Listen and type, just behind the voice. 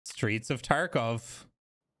Streets of Tarkov.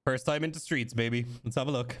 First time into streets, baby. Let's have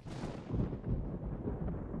a look.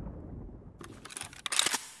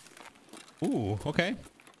 Ooh, okay.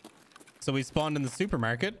 So we spawned in the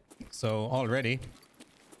supermarket. So already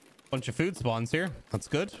bunch of food spawns here. That's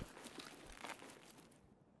good.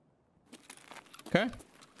 Okay.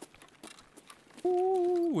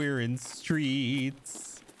 Ooh, we're in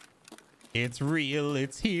streets. It's real.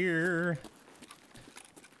 It's here.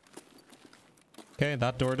 Okay,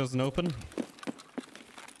 that door doesn't open.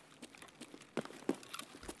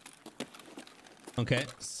 Okay,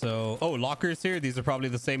 so... Oh, lockers here. These are probably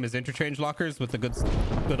the same as interchange lockers with the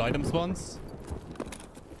good item spawns.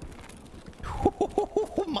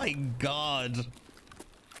 Oh my god.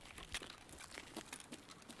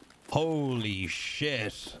 Holy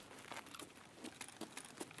shit.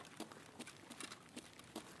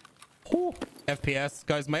 Oh, FPS.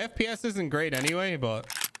 Guys, my FPS isn't great anyway, but...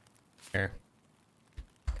 Here.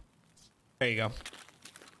 There you go.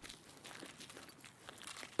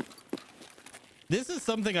 This is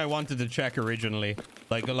something I wanted to check originally.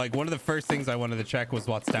 Like one of the first things I wanted to check was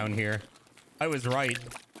what's down here. I was right.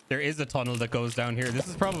 There is a tunnel that goes down here. This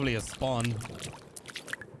is probably a spawn.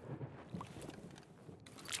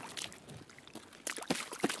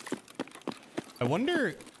 I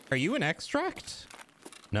wonder, are you an extract?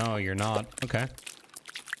 No, you're not. Okay.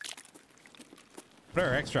 What are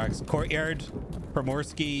our extracts? Courtyard,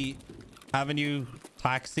 Primorsky Avenue,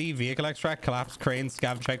 Taxi, Vehicle Extract, Collapsed Crane,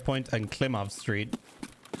 Scav Checkpoint, and Klimov Street.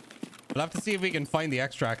 We'll have to see if we can find the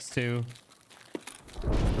extracts too.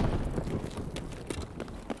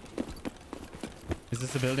 Is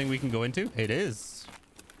this a building we can go into? It is.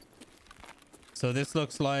 So this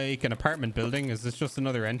looks like an apartment building. Is this just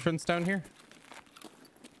another entrance down here?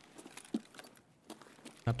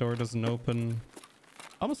 That door doesn't open.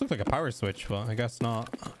 Almost looks like a power switch, but I guess not.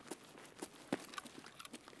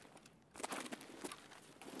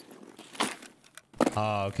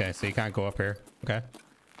 Oh, okay. So you can't go up here. Okay.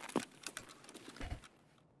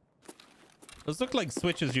 Those look like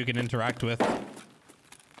switches you can interact with.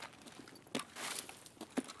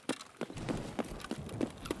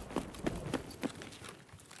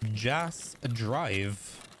 Jas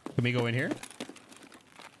Drive. Can we go in here?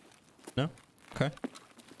 No? Okay.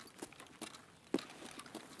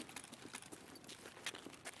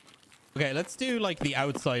 Okay, let's do like the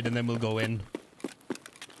outside and then we'll go in.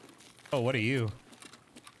 Oh, what are you?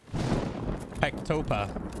 Pectopa.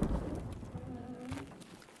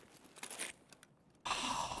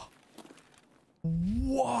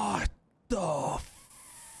 What the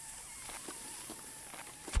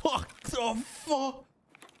fuck the fuck?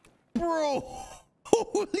 Bro,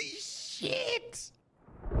 holy shit.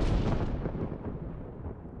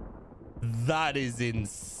 That is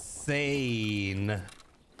insane.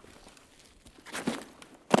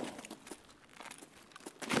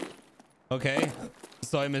 Okay,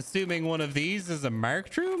 so I'm assuming one of these is a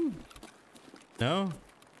marked room? No?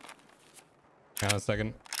 Hang on a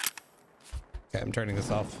second. Okay, I'm turning this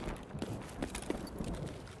off.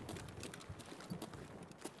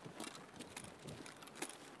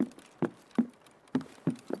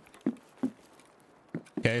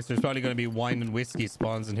 Okay, so there's probably going to be wine and whiskey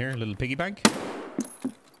spawns in here. A little piggy bank.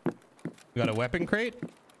 We got a weapon crate.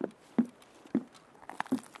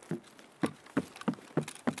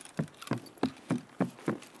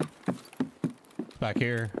 Back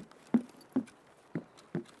here.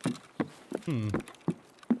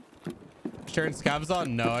 Turn scavs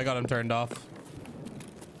on? No, I got him turned off.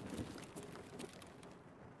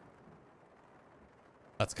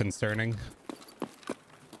 That's concerning.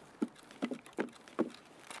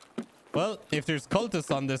 Well, if there's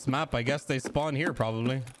cultists on this map, I guess they spawn here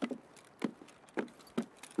probably.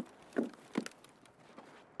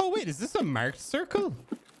 Oh wait, is this a marked circle?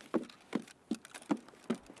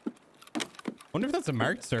 Wonder if that's a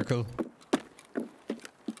marked circle.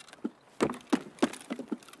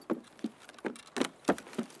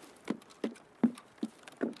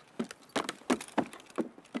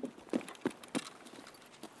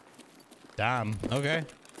 Damn. Okay.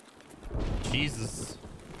 Jesus.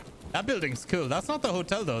 That building's cool. That's not the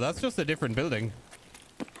hotel though. That's just a different building.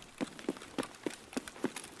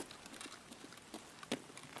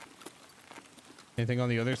 Anything on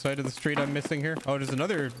the other side of the street I'm missing here? Oh, there's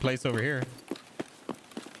another place over here.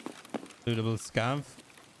 Lootable scav.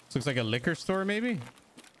 This looks like a liquor store maybe?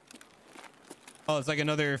 Oh, it's like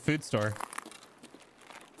another food store.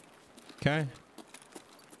 Okay.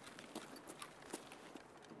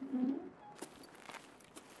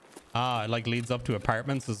 Ah, it like leads up to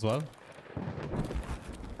apartments as well.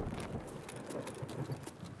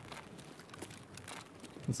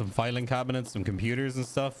 It's some filing cabinets, some computers and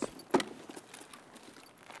stuff.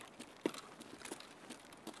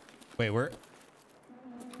 Wait, where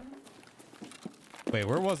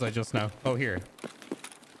was I just now? Oh, here.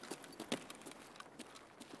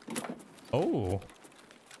 Oh.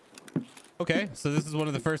 Okay, so this is one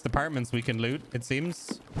of the first apartments we can loot, it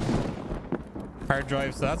seems. Hard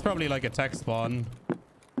drive, so that's probably like a tech spawn.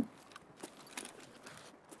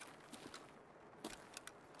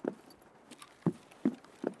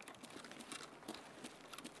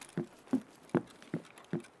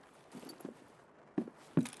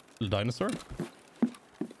 Little dinosaur.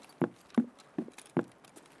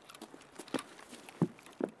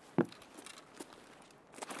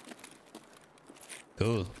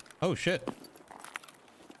 Cool. Oh shit.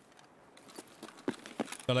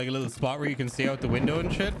 Got like a little spot where you can see out the window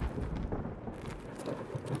and shit.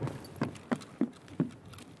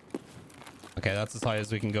 Okay, that's as high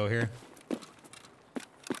as we can go here.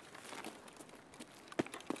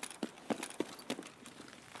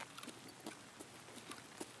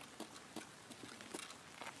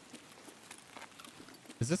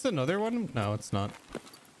 Is this another one? No, it's not.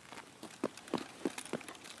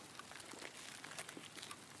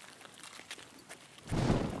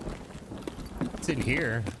 What's in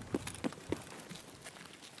here?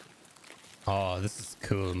 Oh, this is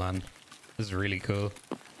cool, man. This is really cool.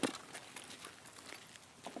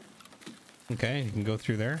 Okay, you can go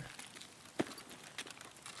through there.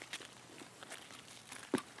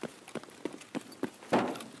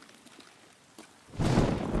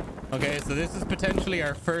 Okay, so this is potentially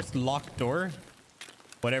our first locked door.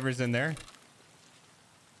 Whatever's in there.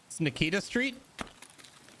 It's Nikita Street.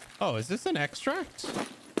 Oh, is this an extract?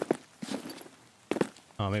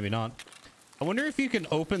 Oh, maybe not. I wonder if you can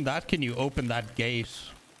open that. Can you open that gate?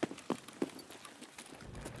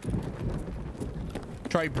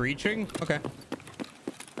 Try breaching? Okay.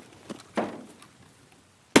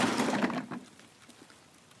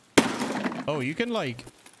 Oh, you can like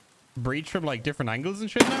breach from like different angles and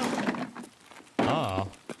shit now? Oh.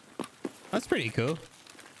 That's pretty cool.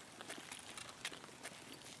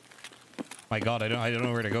 My god, I don't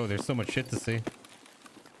know where to go. There's so much shit to see.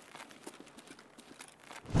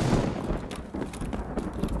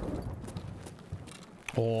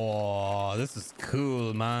 Oh, this is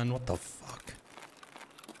cool, man. What the fuck?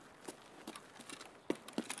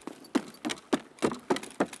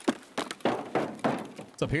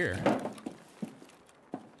 What's up here?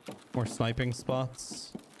 More sniping spots.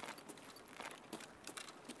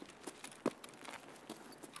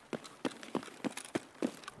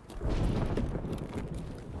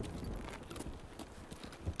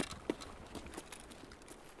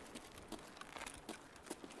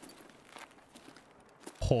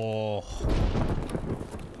 Oh.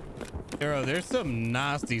 There's some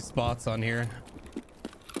nasty spots on here.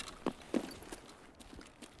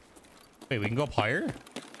 Wait, we can go up higher?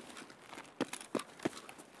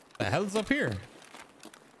 The hell's up here?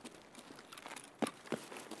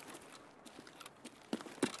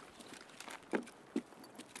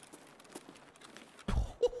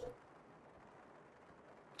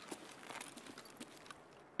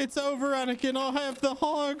 It's over, Anakin. I'll have the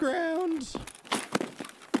high ground.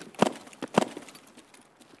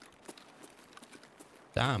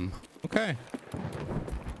 Damn. Okay.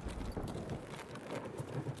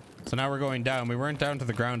 So now we're going down. We weren't down to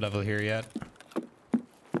the ground level here yet.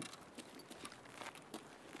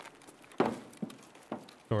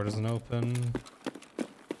 Door doesn't open.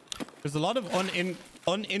 There's a lot of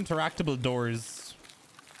uninteractable doors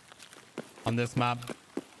on this map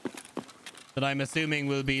that I'm assuming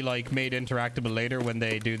will be like made interactable later when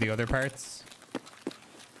they do the other parts.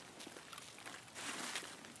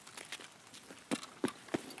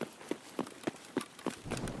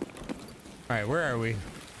 All right, where are we? I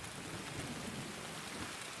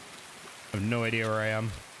have no idea where I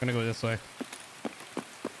am. I'm gonna go this way.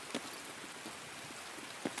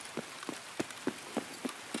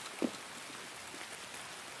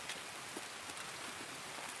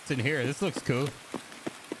 What's in here? This looks cool.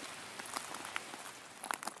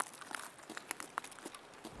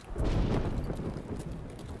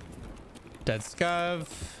 Dead scav.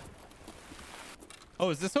 Oh,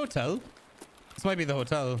 is this hotel? This might be the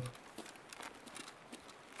hotel.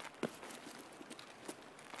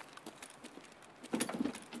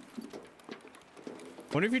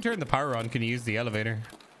 Wonder if you turn the power on, can you use the elevator?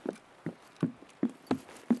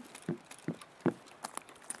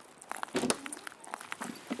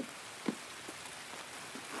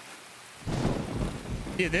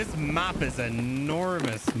 Dude, this map is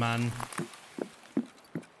enormous, man.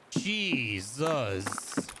 Jesus.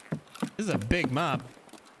 This is a big map.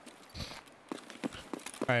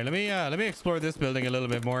 All All right, let me explore this building a little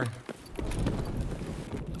bit more.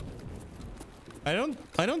 I don't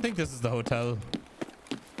think this is the hotel.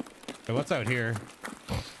 Okay, what's out here?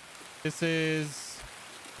 This is...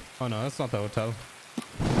 Oh no, that's not the hotel.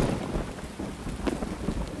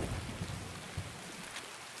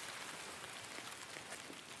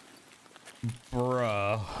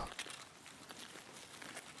 Bruh.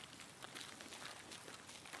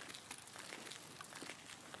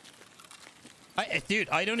 Dude,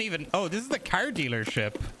 I don't even... Oh, this is the car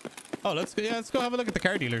dealership. Oh, let's go have a look at the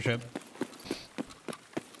car dealership.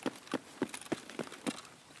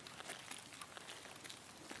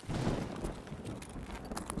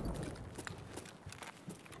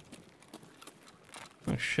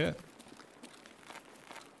 Oh, shit.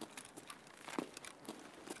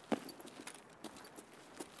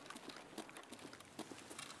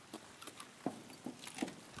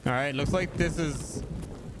 All right, looks like this is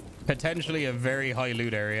potentially a very high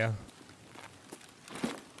loot area.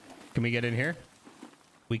 Can we get in here?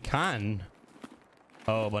 We can.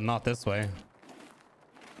 Oh, but not this way.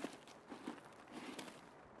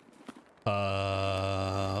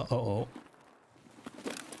 Uh-oh.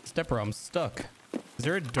 Stepper, I'm stuck. Is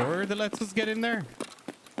there a door that lets us get in there?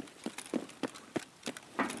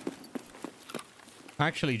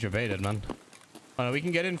 Actually debated, man. Oh no, we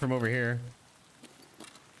can get in from over here.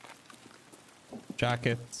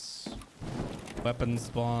 Jackets, weapon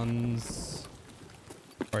spawns,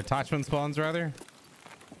 or attachment spawns rather.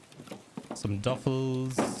 Some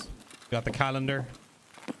duffels. Got the calendar.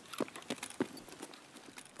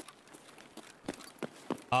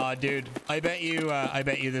 Dude, I bet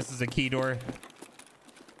you this is a key door.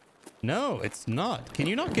 No, it's not. Can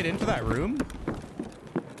you not get into that room?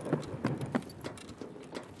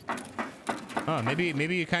 Oh,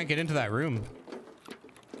 maybe you can't get into that room.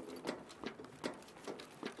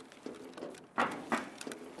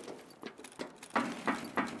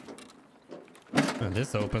 Oh,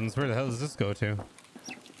 this opens. Where the hell does this go to?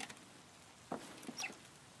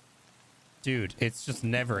 Dude, it's just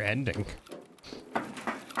never ending.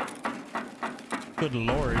 Good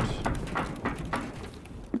lord.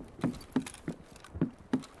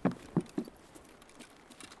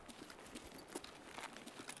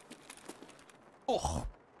 Oh,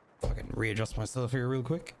 fucking readjust myself here real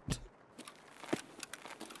quick.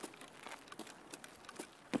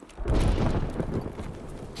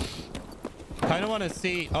 Kind of want to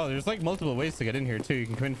see... Oh, there's like multiple ways to get in here too. You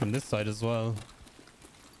can come in from this side as well.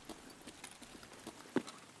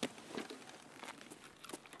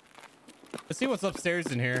 Let's see what's upstairs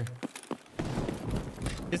in here.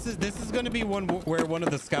 This is going to be one where one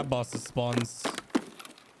of the scab bosses spawns.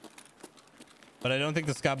 But I don't think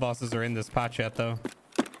the scab bosses are in this patch yet though.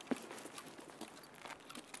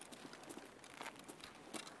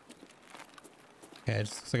 Okay, it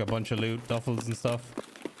just looks like a bunch of loot, duffels and stuff.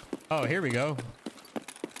 Oh, here we go.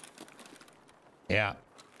 Yeah.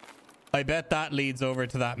 I bet that leads over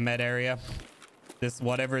to that med area. This,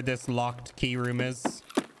 whatever this locked key room is.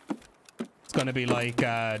 It's gonna be like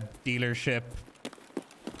a dealership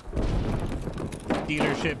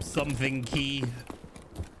something key.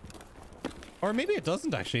 Or maybe it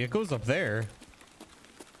doesn't actually. It goes up there.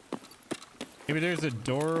 Maybe there's a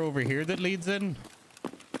door over here that leads in.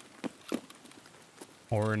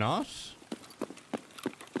 Or not.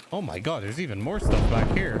 Oh my god, there's even more stuff back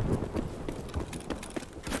here.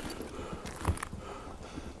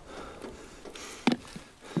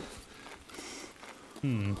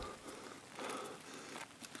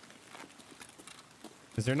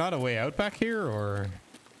 Is there not a way out back here, or...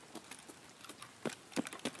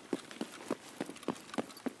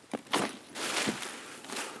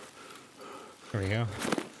 There we go.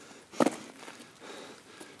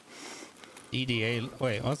 EDA...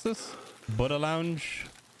 Wait, what's this? Buddha Lounge.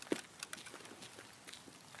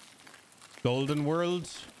 Golden World.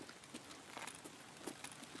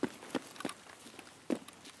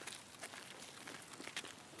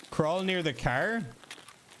 Crawl near the car?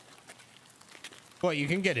 What, you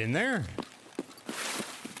can get in there?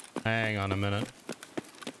 Hang on a minute.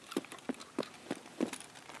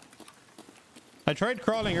 I tried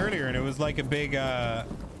crawling earlier and it was like a big,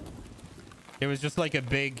 it was just like a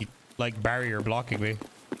big, like, barrier blocking me.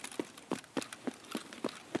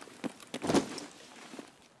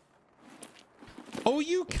 Oh,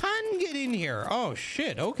 you can get in here. Oh,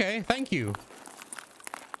 shit. Okay, thank you.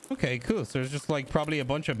 Okay, cool. So there's just, like, probably a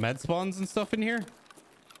bunch of med spawns and stuff in here.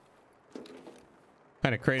 What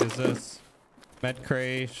kind of crate is this? Med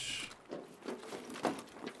crate.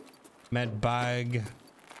 Med bag.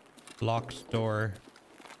 Locked door.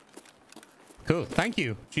 Cool. Thank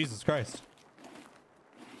you. Jesus Christ.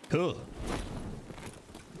 Cool.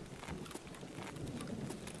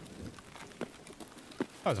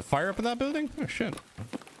 Oh, there's a fire up in that building? Oh, shit.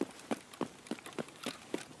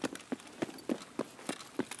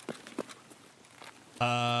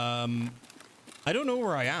 I don't know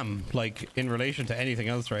where I am, like, in relation to anything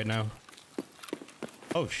else right now.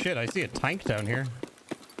 Oh, shit, I see a tank down here.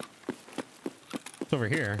 It's over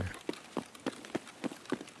here.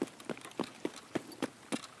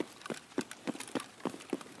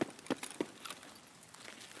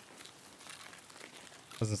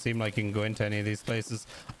 Doesn't seem like you can go into any of these places.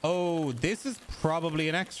 Oh, this is probably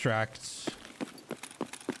an extract.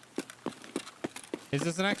 Is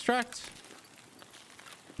this an extract?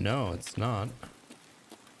 No, it's not.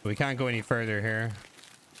 We can't go any further here.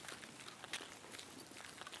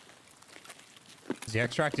 Is the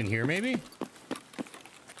extract in here, maybe?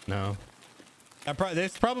 No.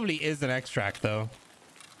 This probably is an extract, though.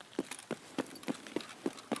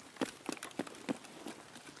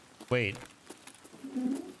 Wait.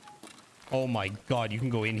 Oh my god, you can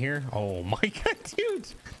go in here? Oh my god, dude.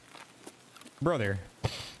 Brother.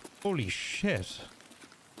 Holy shit.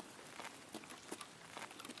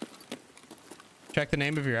 Check the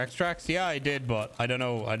name of your extracts? Yeah, I did, but I don't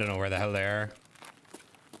know where the hell they are.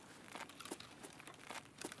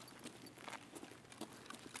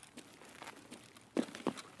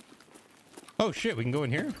 Oh shit, we can go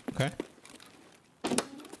in here? Okay.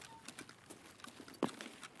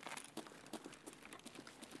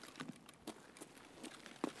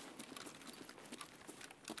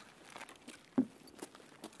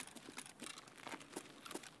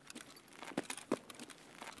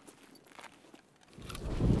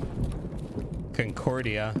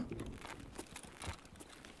 Concordia.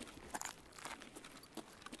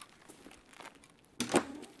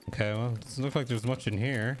 Okay, well, it doesn't look like there's much in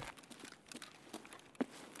here.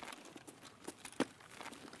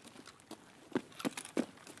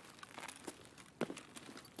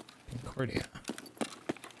 Concordia.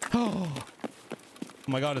 Oh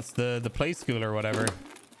my god, it's the play school or whatever.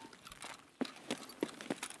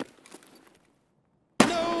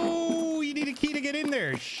 No, you need a key to get in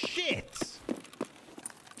there. Shit.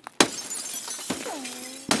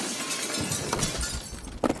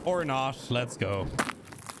 Or not. Let's go.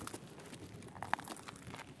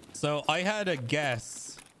 So I had a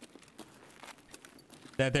guess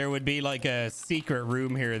that there would be like a secret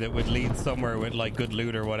room here that would lead somewhere with like good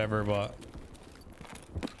loot or whatever, but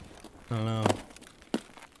I don't know.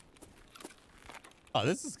 Oh,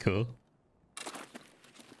 this is cool.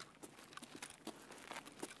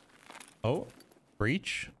 Oh,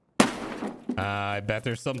 breach. I bet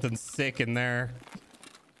there's something sick in there.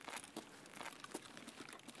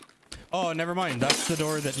 Oh, never mind. That's the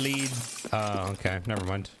door that leads. Oh, okay. Never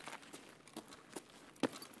mind.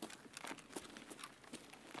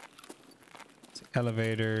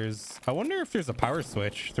 Elevators. I wonder if there's a power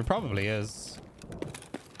switch. There probably is.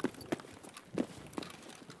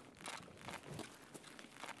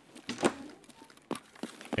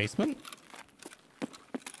 Basement?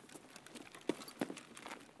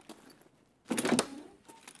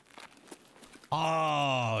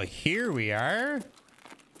 Oh, here we are.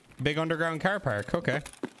 Big underground car park. Okay.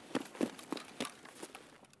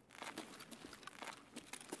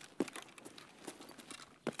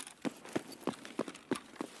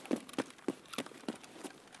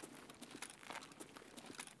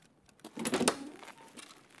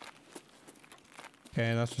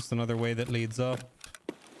 Okay, that's just another way that leads up.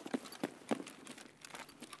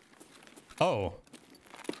 Oh.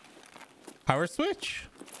 Power switch?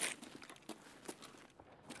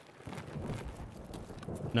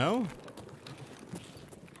 No?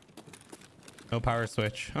 No power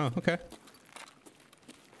switch. Oh, okay.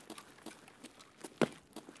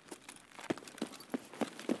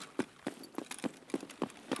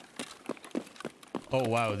 Oh,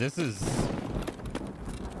 wow. This is...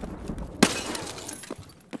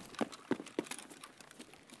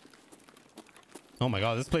 Oh my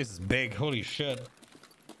god, this place is big. Holy shit.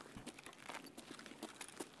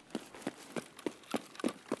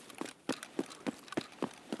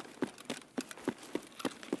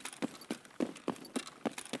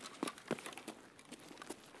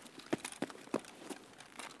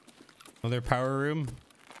 Another power room.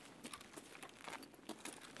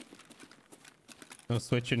 No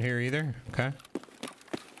switch in here either. Okay.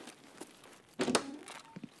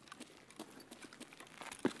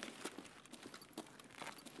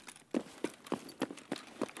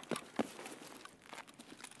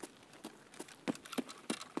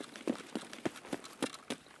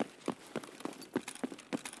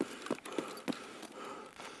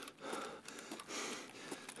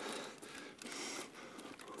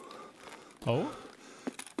 Oh.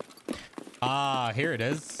 Ah, here it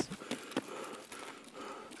is.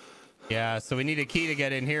 Yeah, so we need a key to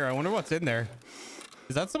get in here. I wonder what's in there.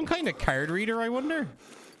 Is that some kind of card reader, I wonder?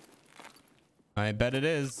 I bet it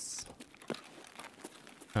is.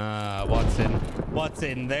 What's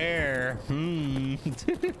in there?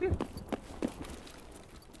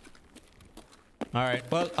 All right.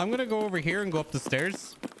 Well, I'm going to go over here and go up the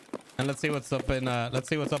stairs. And let's see what's up in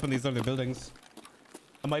these other buildings.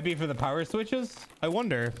 It might be for the power switches. I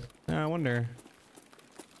wonder. I wonder.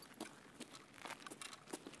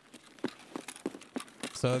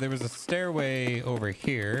 So there was a stairway over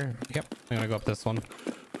here. Yep, I'm gonna go up this one.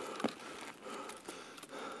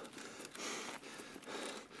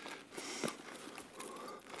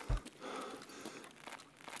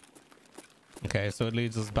 Okay, so it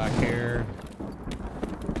leads us back here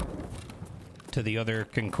to the other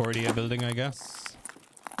Concordia building, I guess.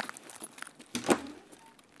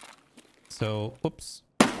 So, whoops.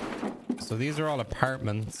 So these are all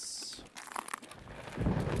apartments.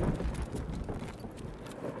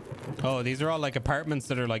 Oh, these are all like apartments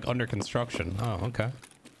that are like under construction. Oh, okay.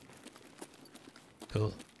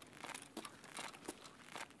 Cool.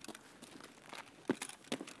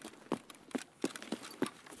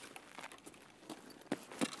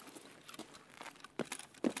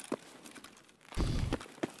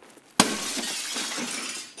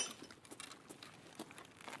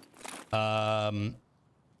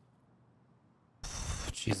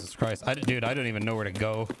 Jesus Christ. Dude, I don't even know where to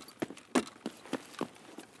go.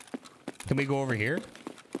 Can we go over here?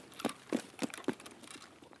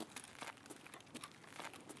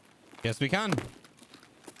 Yes, we can.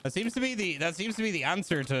 That seems to be the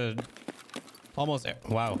answer to almost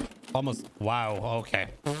wow. Okay.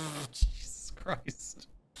 Jesus Christ.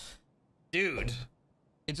 Dude.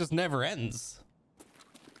 It just never ends.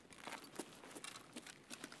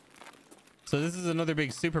 So this is another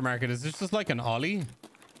big supermarket. Is this just like an ollie?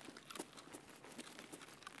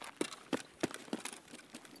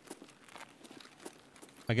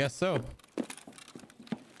 I guess so.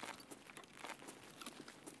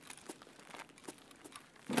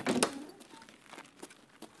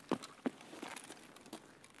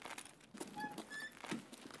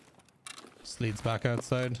 Just leads back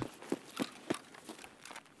outside.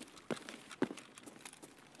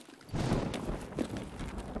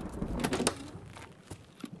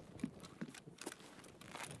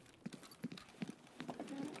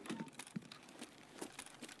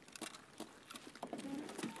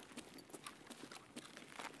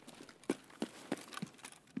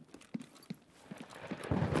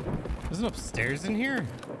 Isn't upstairs in here?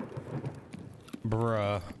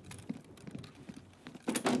 Bruh.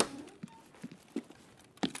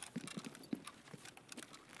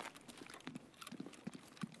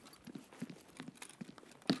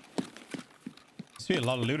 See a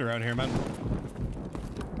lot of loot around here, man.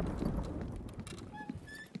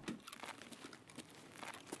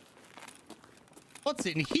 What's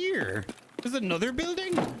in here? There's another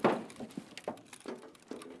building?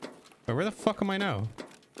 Wait, where the fuck am I now?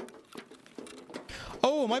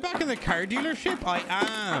 Oh, am I back in the car dealership? I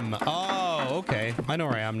am. Oh, okay. I know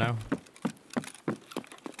where I am now.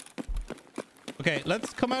 Okay,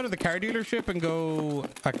 let's come out of the car dealership and go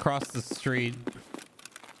across the street.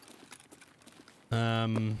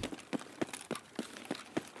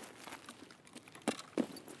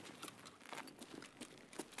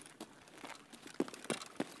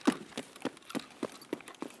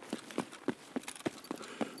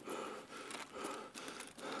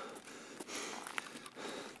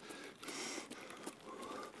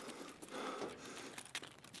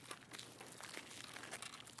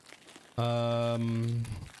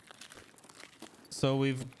 So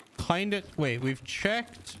we've we've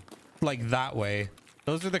checked like that way.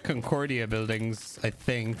 Those are the Concordia buildings, I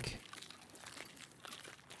think.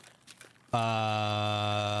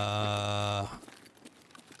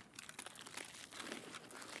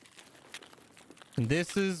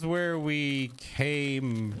 This is where we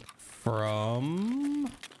came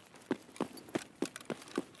from.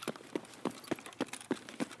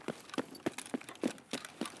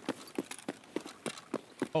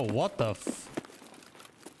 Oh, what the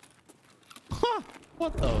Huh!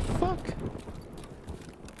 What the fuck?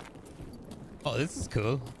 Oh, this is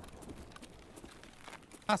cool.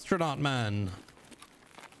 Astronaut man.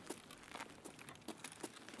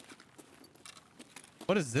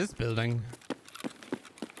 What is this building?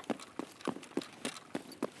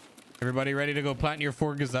 Everybody ready to go plant your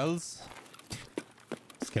 4 gazelles?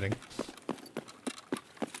 Just kidding.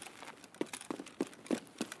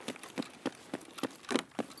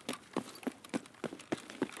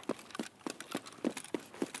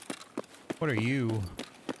 What are you?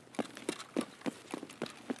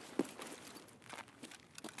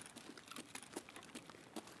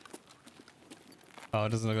 Oh, it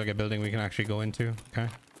doesn't look like a building we can actually go into. Okay.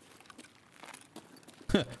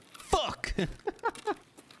 Fuck!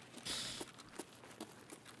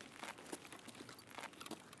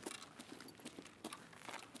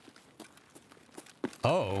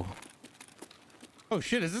 Oh. Oh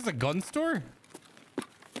shit, is this a gun store?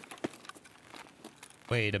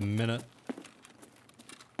 Wait a minute.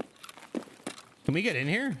 Can we get in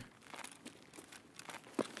here?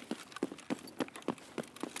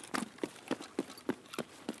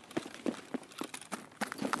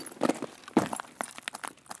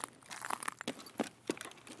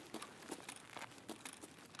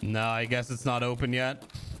 No, I guess it's not open yet.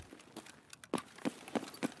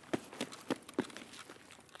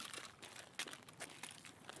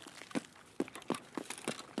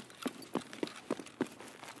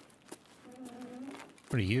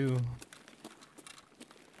 What are you?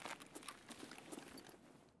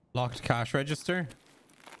 Locked cash register?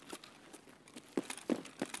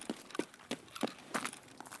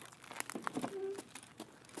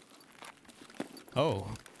 Oh.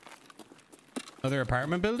 Another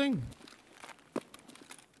apartment building?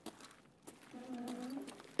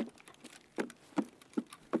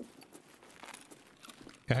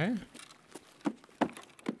 Okay.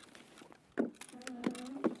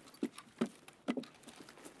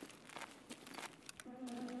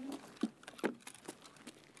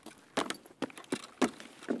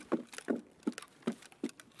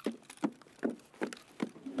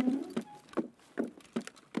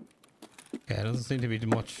 Okay, doesn't seem to be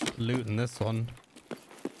much loot in this one.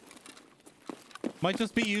 Might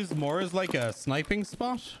just be used more as like a sniping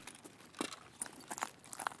spot.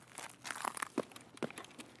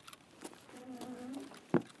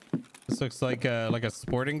 This looks like a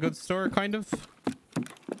sporting goods store, kind of.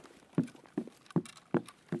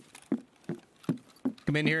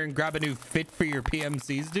 Come in here and grab a new fit for your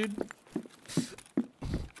PMCs, dude.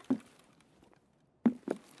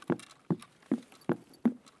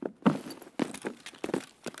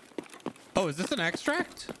 Oh, is this an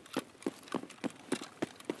extract?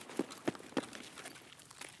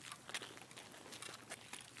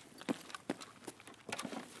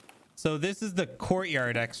 So this is the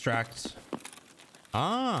courtyard extract.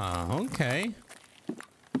 Ah, okay.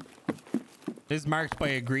 It is marked by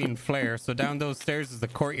a green flare. So down those stairs is the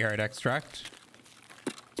courtyard extract.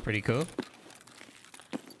 It's pretty cool.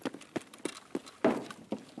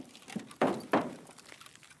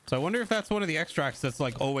 So I wonder if that's one of the extracts that's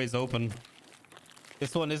like always open.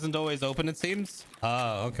 This one isn't always open, it seems.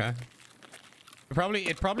 Oh, okay.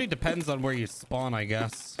 It probably depends on where you spawn, I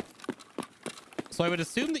guess. So I would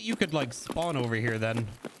assume that you could like spawn over here then.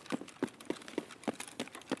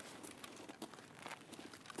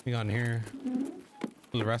 Hang on here.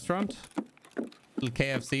 Little restaurant. Little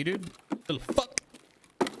KFC, dude. Little fuck.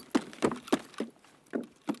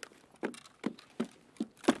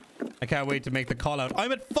 I can't wait to make the call out.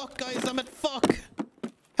 I'm at fuck, guys. I'm at fuck.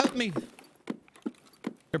 Help me.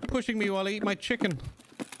 They're pushing me while I eat my chicken.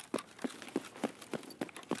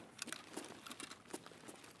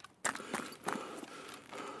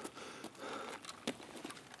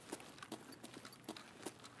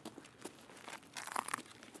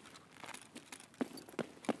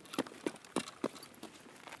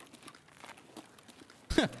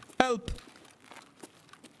 Help.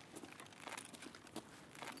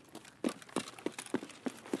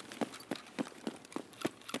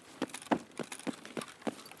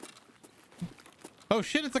 Oh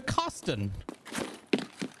shit, it's a Costin.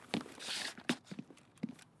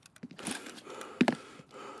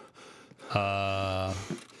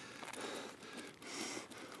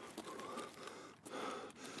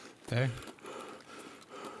 Okay.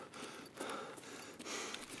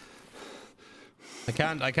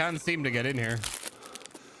 I can't seem to get in here.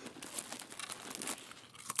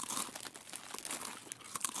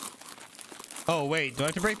 Oh wait, do I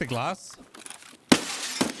have to break the glass?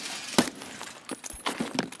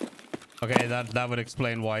 Okay, that would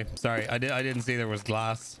explain why. Sorry, I didn't see there was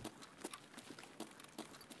glass.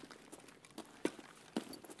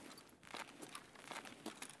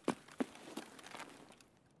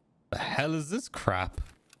 The hell is this crap?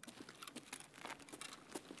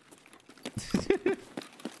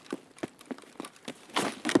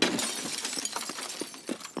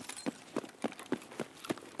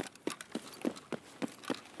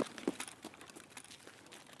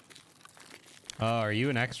 Oh, are you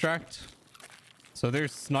an extract? So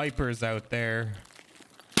there's snipers out there.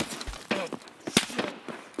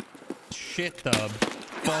 Shit the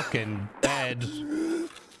fucking bed.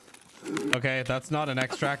 Okay, that's not an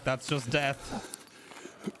extract, that's just death.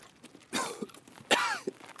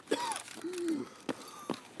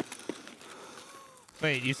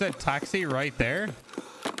 Wait, you said taxi right there?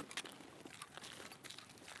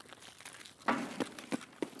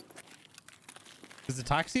 Is the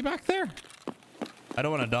taxi back there? I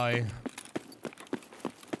don't want to die.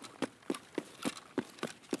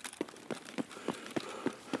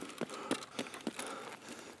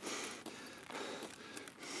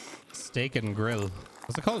 Steak and grill.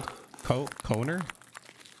 What's it called? Koner?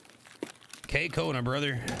 K Kona,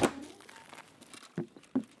 brother.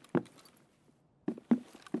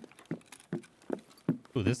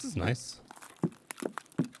 Ooh, this is nice.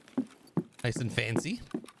 Nice and fancy.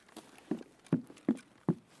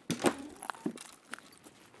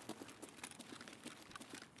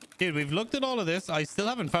 Dude, we've looked at all of this. I still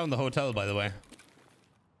haven't found the hotel, by the way.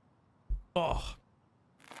 Oh.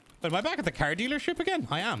 Wait, am I back at the car dealership again?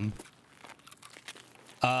 I am.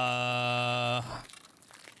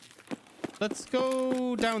 Let's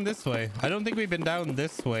go down this way. I don't think we've been down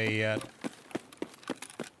this way yet.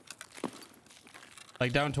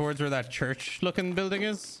 Like down towards where that church looking building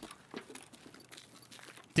is.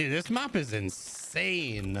 Dude, this map is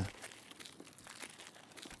insane.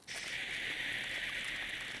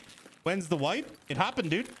 When's the wipe? It happened,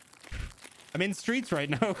 dude. I'm in streets right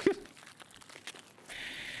now.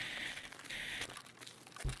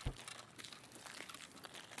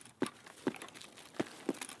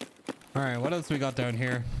 All right, what else we got down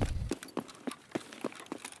here?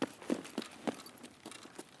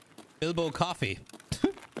 Bilbo Coffee.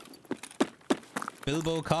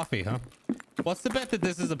 Bilbo Coffee, huh? What's the bet that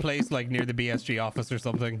this is a place like near the BSG office or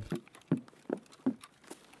something?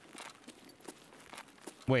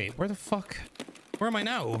 Wait, where the fuck? Where am I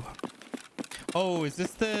now? Oh, is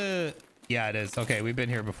this the... Yeah, it is. Okay, we've been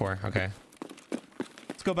here before. Okay.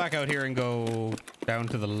 Let's go back out here and go down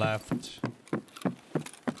to the left.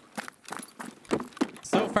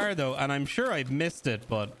 So far, though, and I'm sure I've missed it,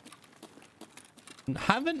 but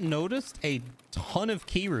haven't noticed a ton of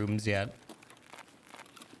key rooms yet.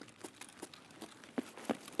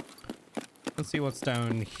 Let's see what's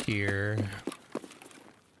down here.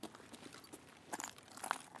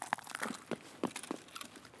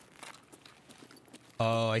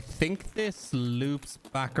 Oh, I think this loops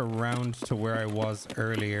back around to where I was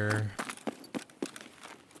earlier.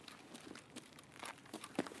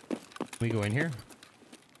 Can we go in here?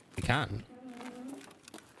 We can.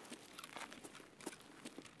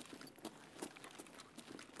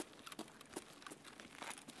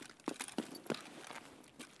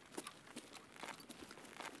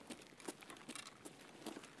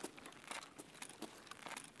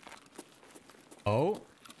 Oh.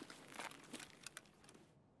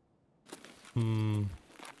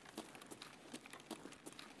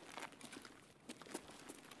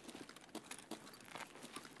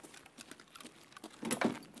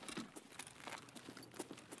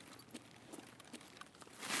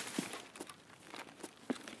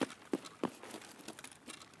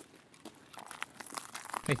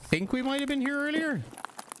 I think we might have been here earlier.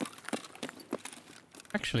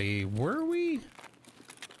 Actually, were we?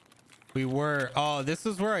 We were. Oh, this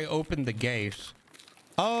is where I opened the gate.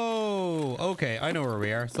 Oh, okay. I know where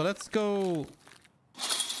we are. So let's go.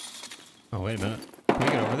 Oh, wait a minute. Can we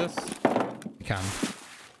get over this? We can.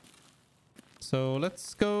 So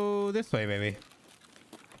let's go this way, maybe.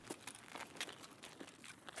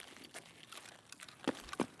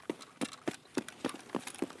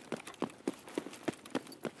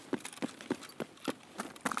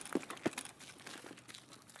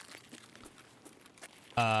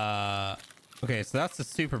 Okay, so that's the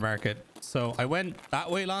supermarket. So I went that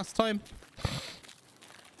way last time.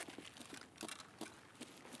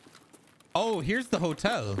 Oh, here's the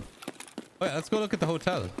hotel. Oh, yeah, let's go look at the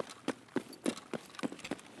hotel.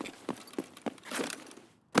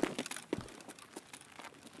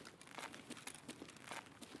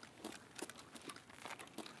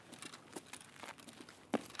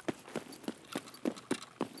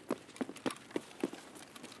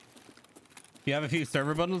 Do you have a few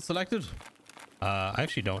server bundles selected? I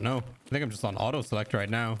actually don't know. I think I'm just on auto select right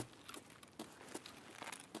now.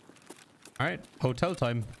 All right, hotel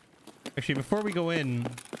time. Actually, before we go in...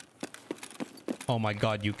 Oh my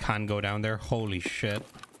god, you can go down there. Holy shit.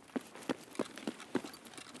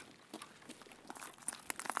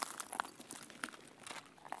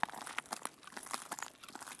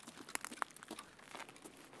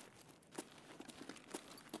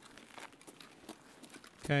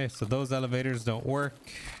 Okay, so those elevators don't work.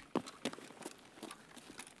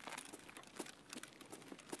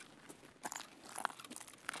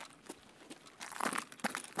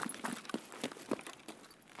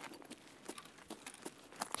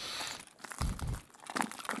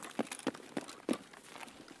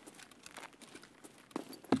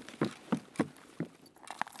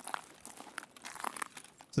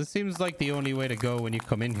 this seems like the only way to go when you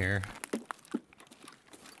come in here.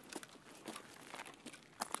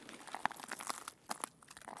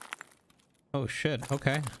 Oh shit,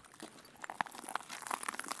 okay.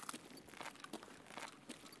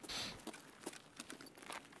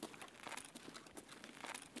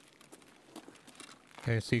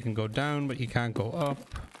 Okay, so you can go down, but you can't go up.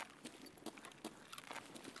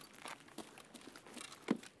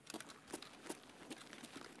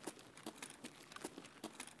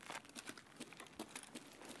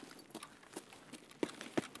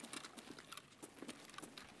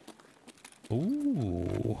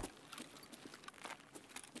 Ooh.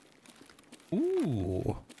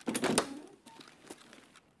 Ooh.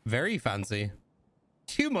 Very fancy.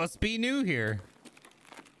 You must be new here.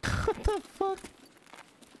 What the fuck?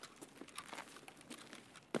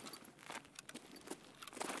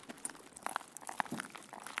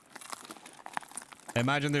 I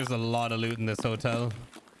imagine there's a lot of loot in this hotel.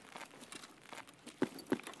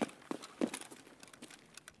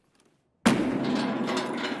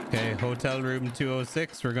 Okay, hotel room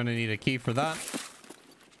 206. We're gonna need a key for that.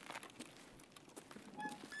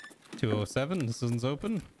 207. This isn't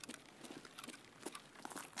open.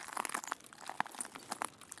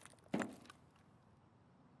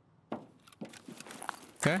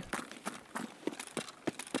 Okay.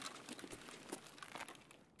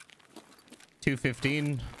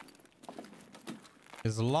 215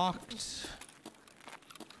 is locked.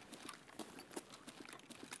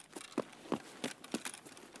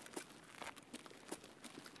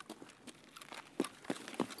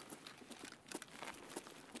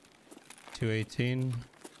 $218.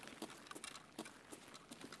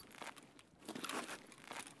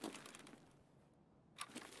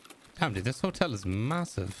 Damn, dude, this hotel is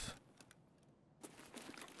massive.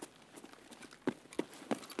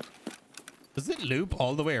 Does it loop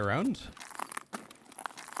all the way around?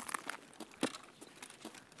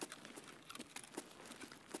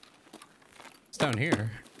 It's down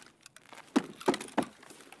here.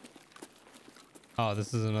 Oh,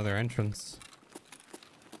 this is another entrance.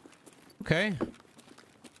 Okay.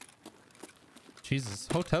 Jesus,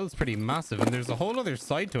 hotel's pretty massive, and there's a whole other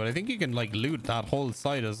side to it. I think you can like loot that whole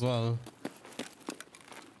side as well.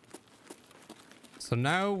 So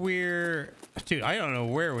now we're... Dude, I don't know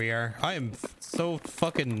where we are. I am so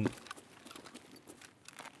fucking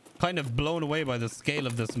kind of blown away by the scale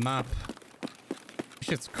of this map.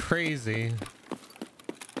 Shit's crazy.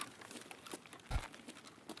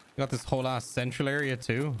 Got this whole ass central area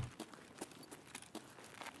too.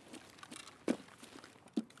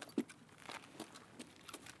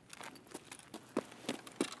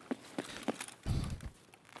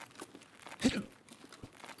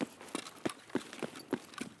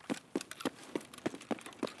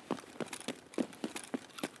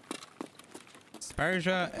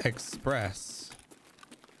 Sparja Express.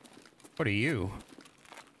 What are you?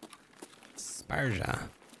 Sparja.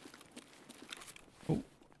 Oh.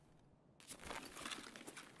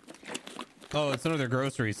 Oh, it's another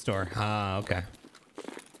grocery store. Ah, okay.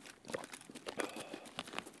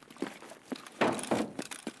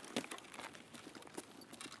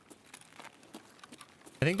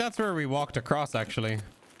 I think that's where we walked across, actually.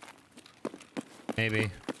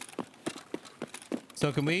 Maybe.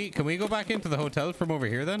 So can we go back into the hotel from over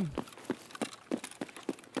here then?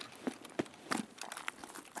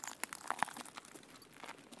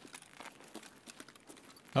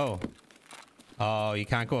 Oh. Oh, you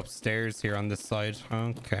can't go upstairs here on this side.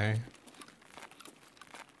 Okay.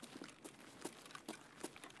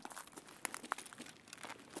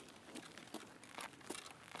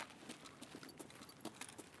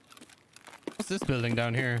 What's this building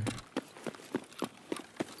down here?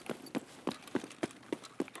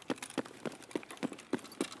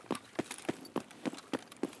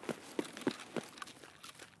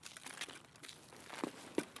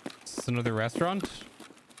 Another restaurant?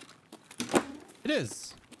 It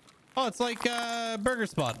is. Oh, it's like a burger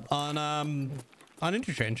spot on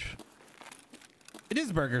Interchange. It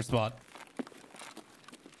is Burger Spot.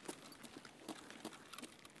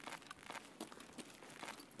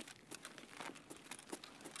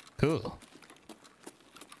 Cool.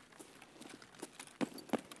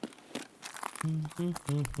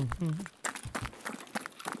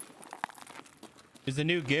 Is a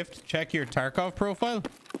new gift. Check your Tarkov profile.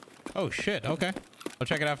 Oh shit, okay. I'll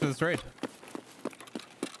check it after this raid.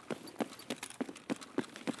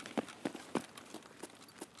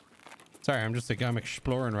 Sorry, I'm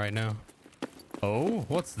exploring right now. Oh,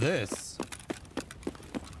 what's this?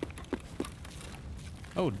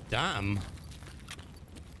 Oh, damn.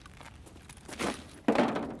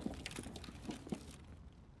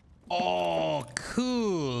 Oh,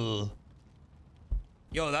 cool.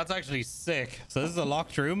 Yo, that's actually sick. So this is a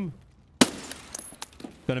locked room.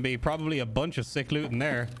 Gonna be probably a bunch of sick loot in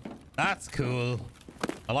there. That's cool.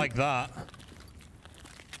 I like that.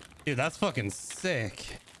 Dude, that's fucking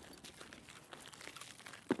sick.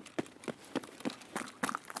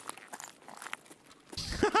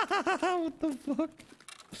 What the fuck?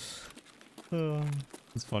 Oh,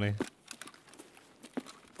 it's funny.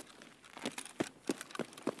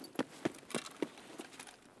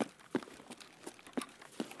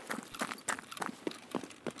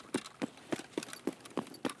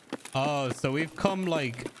 Oh, so we've come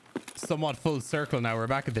like somewhat full circle now. We're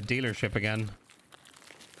back at the dealership again.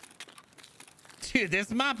 Dude, this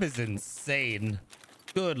map is insane.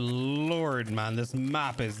 Good lord, man. This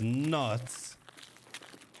map is nuts.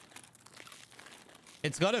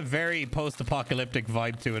 It's got a very post-apocalyptic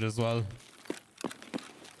vibe to it as well.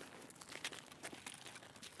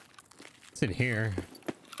 What's in here?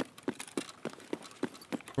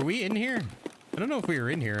 Were we in here? I don't know if we were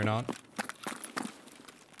in here or not.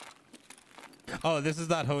 Oh, this is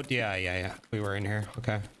that hotel. Yeah. We were in here.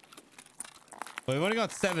 Okay. Well, we've only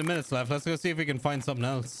got 7 minutes left. Let's go see if we can find something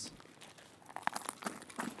else.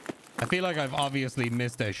 I feel like I've obviously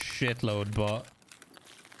missed a shitload, but...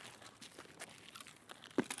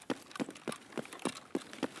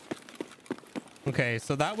 Okay,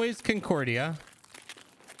 so that way's Concordia.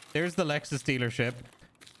 There's the Lexus dealership.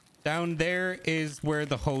 Down there is where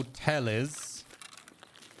the hotel is.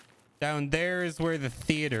 Down there is where the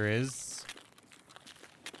theater is.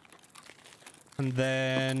 And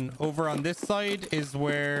then over on this side is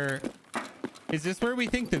where... Is this where we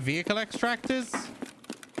think the vehicle extract is?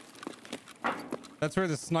 That's where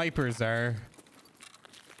the snipers are.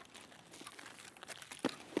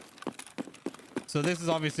 So this is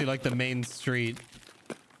obviously like the main street.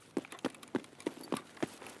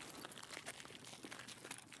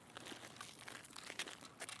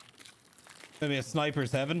 Maybe a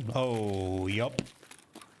sniper's heaven. Oh, yup.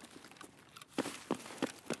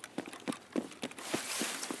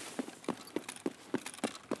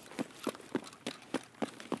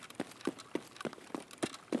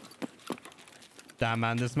 Damn,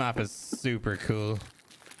 man, this map is super cool.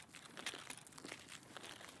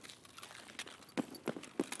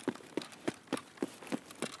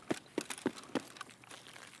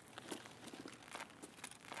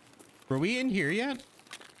 Were we in here yet?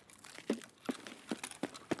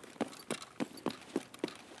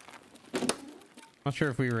 Not sure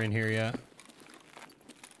if we were in here yet.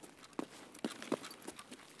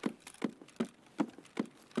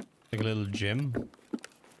 Like a little gym.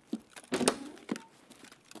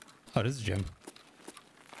 Oh, this is a gym.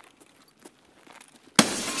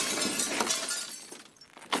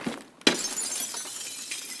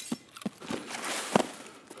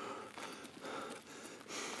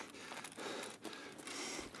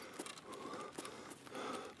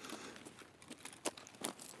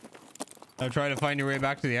 I'll try to find your way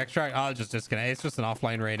back to the extract. I'll just disconnect. It's just an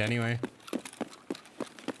offline raid anyway.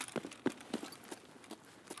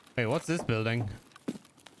 Wait, what's this building?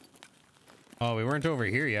 Oh, we weren't over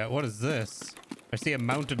here yet. What is this? I see a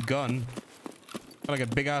mounted gun. Like a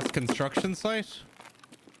big ass construction site.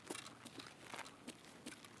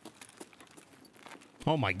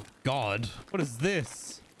 Oh my god. What is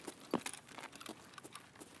this?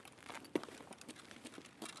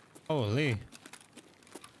 Holy.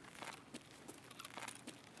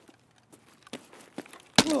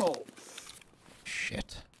 Oh.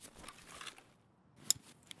 Shit.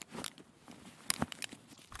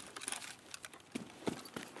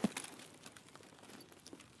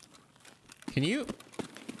 Can you?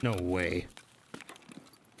 No way.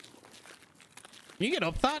 Can you get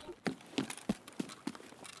up that?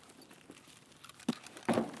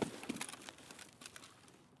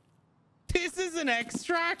 This is an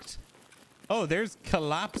extract? Oh, there's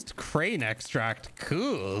collapsed crane extract.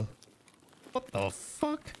 Cool. What the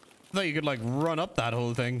fuck? I thought you could like run up that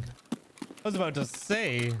whole thing. I was about to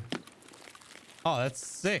say. Oh, that's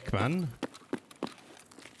sick, man.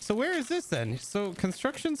 So where is this then? So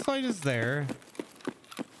construction site is there.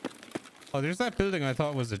 Oh, there's that building I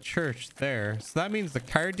thought was a church there. So that means the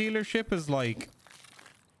car dealership is like...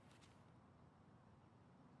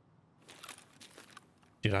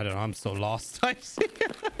 Dude, I don't know. I'm so lost. I'm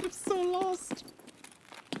so lost.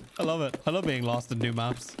 I love it. I love being lost in new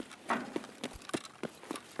maps.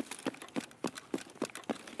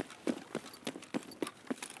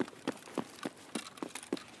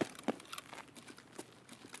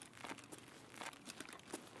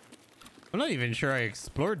 I'm not even sure I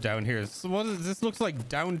explored down here. So what is this? Looks like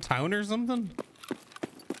downtown or something.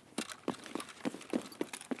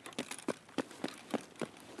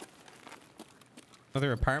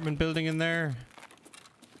 Other apartment building in there.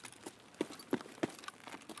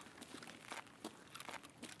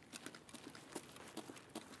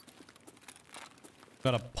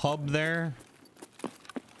 Got a pub there.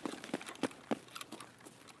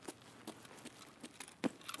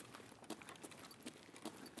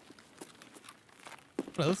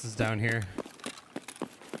 What else is down here?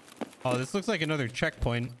 Oh, this looks like another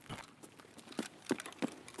checkpoint. Can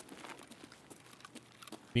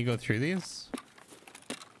you go through these?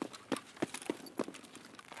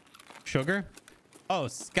 Sugar? Oh,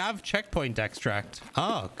 scav checkpoint extract.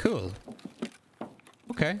 Oh, cool.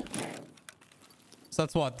 Okay. So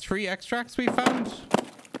that's what, 3 extracts we found?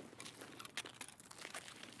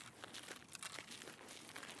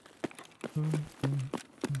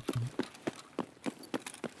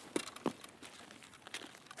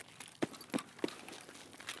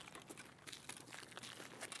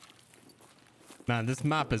 Man, this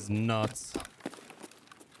map is nuts.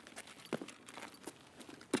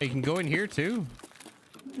 You can go in here too?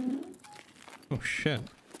 Oh shit.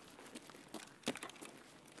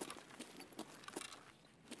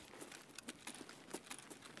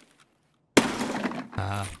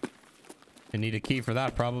 I need a key for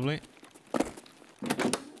that probably.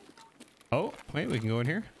 Oh, wait, we can go in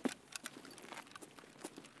here.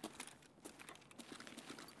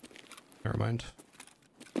 Never mind.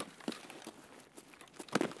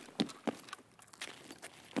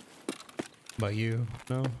 About you?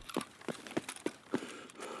 No.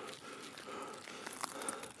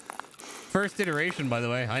 First iteration, by the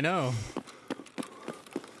way. I know.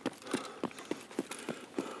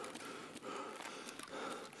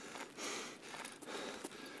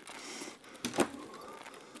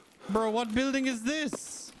 Bro, what building is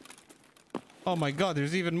this? Oh my god,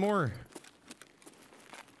 there's even more.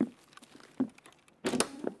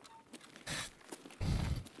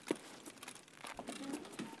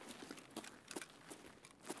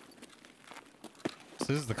 So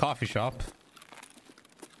this is the coffee shop.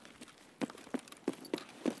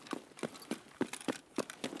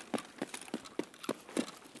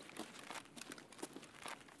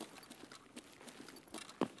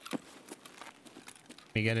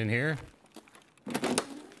 Can you get in here?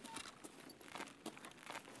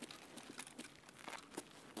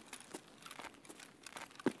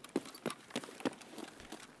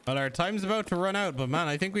 Well, our time's about to run out, but man,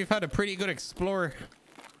 I think we've had a pretty good explore.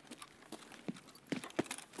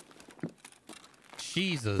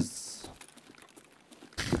 Jesus.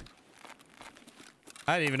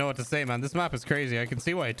 I didn't even know what to say, man. This map is crazy. I can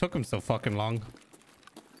see why it took him so fucking long.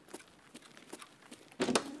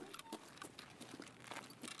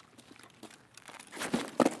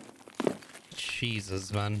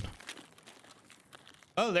 Jesus, man.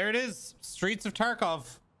 Oh, there it is. Streets of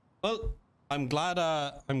Tarkov. Well, I'm glad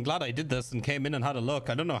I did this and came in and had a look.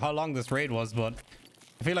 I don't know how long this raid was, but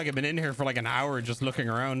I feel like I've been in here for like an hour just looking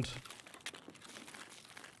around.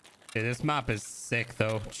 Yeah, this map is sick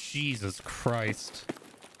though. Jesus Christ.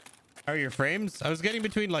 How are your frames? I was getting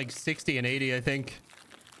between like 60 and 80, I think.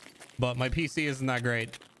 But my PC isn't that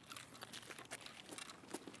great.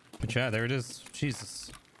 But yeah, there it is.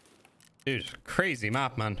 Jesus. Dude, crazy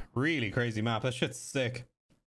map, man. Really crazy map. That shit's sick.